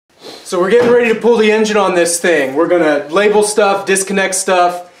So we're getting ready to pull the engine on this thing. We're gonna label stuff, disconnect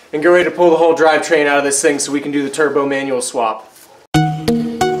stuff, and get ready to pull the whole drivetrain out of this thing so we can do the turbo manual swap. So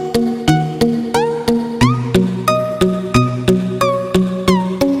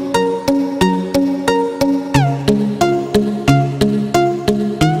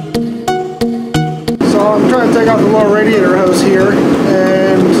I'm trying to take out the lower radiator hose here,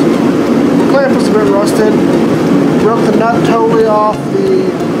 and the clamp was a bit rusted. Broke the nut totally off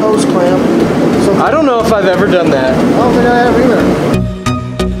the hose clamp. So I don't know if I've ever done that. I don't think I have either.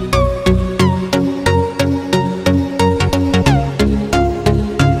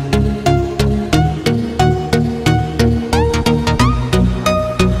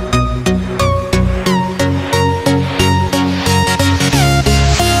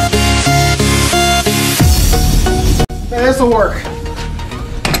 Yeah, this'll work.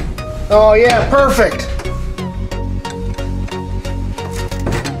 Oh yeah, perfect.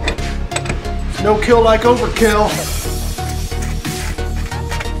 No kill like overkill.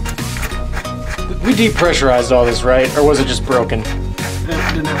 We depressurized all this, right? Or was it just broken? It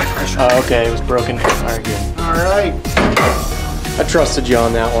didn't have pressure. Oh, okay, it was broken. Alright, good. Alright. I trusted you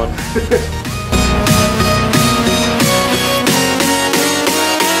on that one.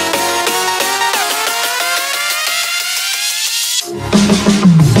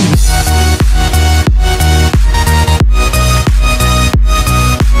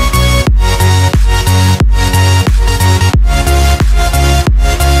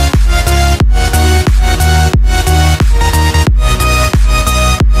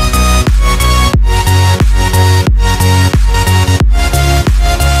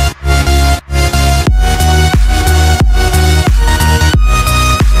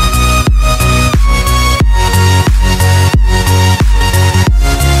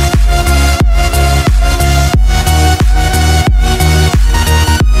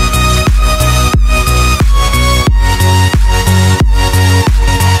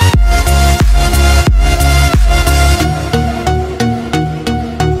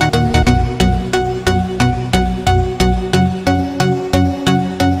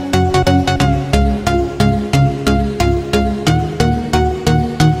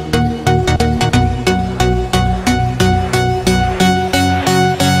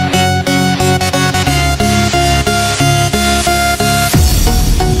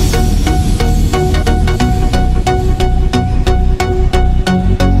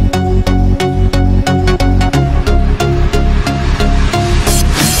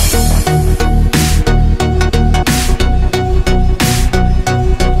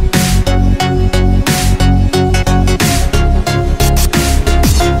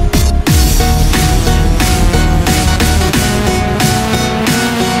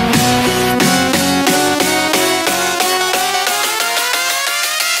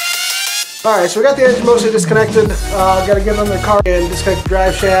 Alright, so we got the engine mostly disconnected. Got to get it under the car and disconnect the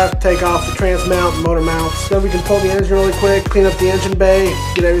drive shaft, take off the trans mount and motor mounts. Then we can pull the engine really quick, clean up the engine bay,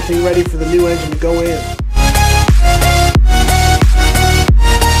 get everything ready for the new engine to go in.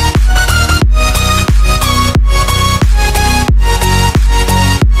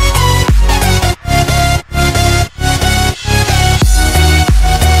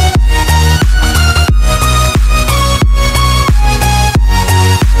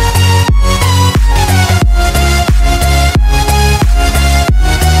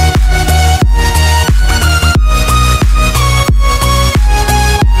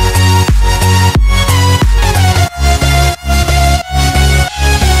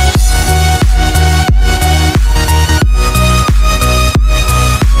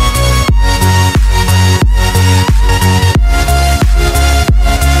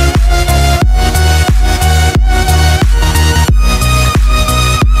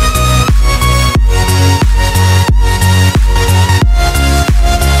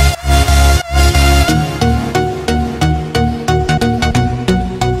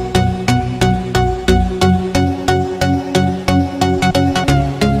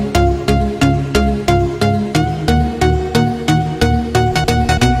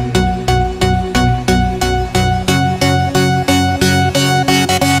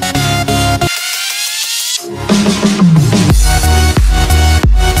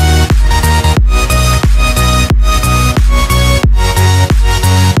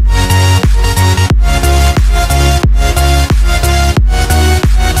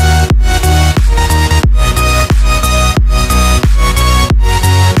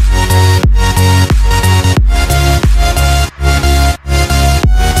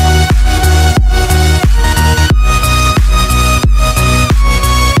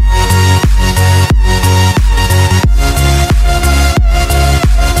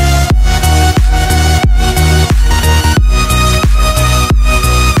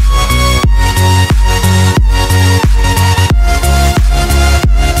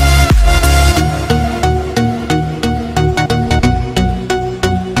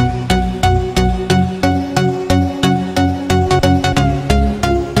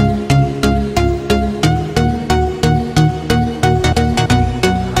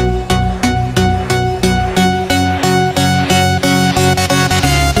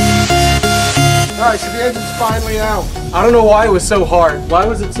 Alright, so the engine's finally out. I don't know why it was so hard. Why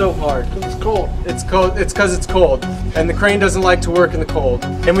was it so hard? It's cold. It's cold. It's because it's cold, and the crane doesn't like to work in the cold.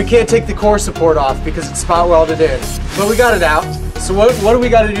 And we can't take the core support off because it's spot welded in. But we got it out. So what do we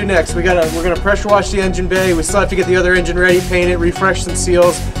got to do next? We're gonna pressure wash the engine bay. We still have to get the other engine ready, paint it, refresh some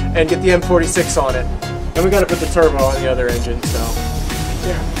seals, and get the M46 on it. And we got to put the turbo on the other engine. So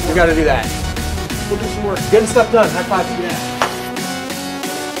Yeah. we got to do that. We'll do some work. Getting stuff done. High five. Yeah.